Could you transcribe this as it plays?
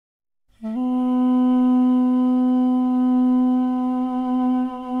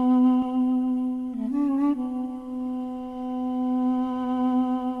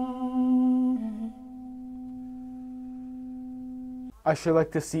I should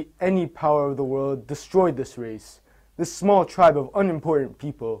like to see any power of the world destroy this race, this small tribe of unimportant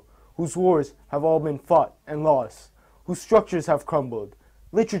people, whose wars have all been fought and lost, whose structures have crumbled,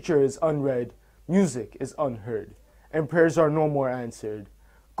 literature is unread, music is unheard, and prayers are no more answered.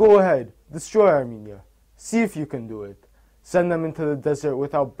 Go ahead, destroy Armenia. See if you can do it. Send them into the desert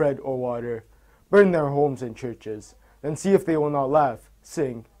without bread or water. Burn their homes and churches. Then see if they will not laugh,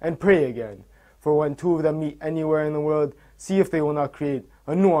 sing, and pray again. For when two of them meet anywhere in the world, see if they will not create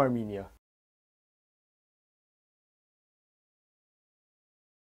a new Armenia.